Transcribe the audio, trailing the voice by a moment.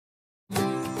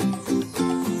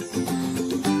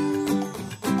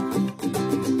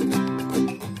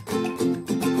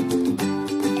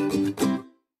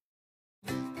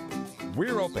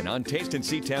We're Open on Taste and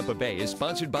See Tampa Bay is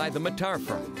sponsored by the Matar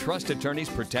Firm, trust attorneys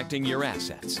protecting your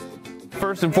assets.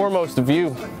 First and foremost, the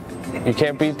view. You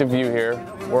can't beat the view here.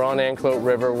 We're on Anclote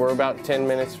River. We're about 10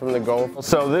 minutes from the Gulf.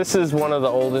 So this is one of the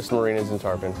oldest marinas in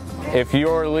Tarpon. If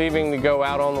you're leaving to go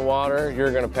out on the water,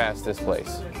 you're going to pass this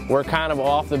place. We're kind of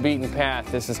off the beaten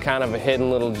path. This is kind of a hidden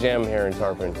little gem here in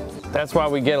Tarpon. That's why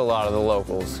we get a lot of the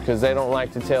locals, because they don't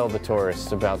like to tell the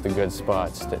tourists about the good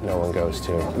spots that no one goes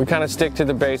to. We kind of stick to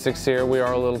the basics here. We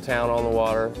are a little town on the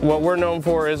water. What we're known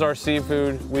for is our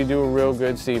seafood. We do a real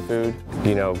good seafood.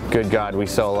 You know, good God, we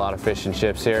sell a lot of fish and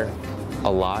chips here.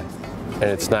 A lot. And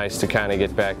it's nice to kind of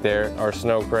get back there. Our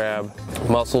snow crab,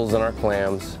 mussels, and our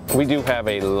clams. We do have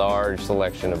a large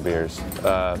selection of beers.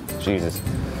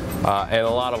 And a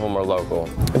lot of them are local.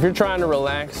 If you're trying to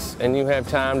relax and you have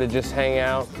time to just hang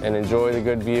out and enjoy the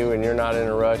good view and you're not in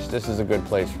a rush, this is a good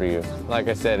place for you. Like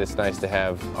I said, it's nice to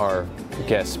have our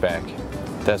guests back.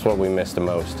 That's what we miss the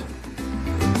most.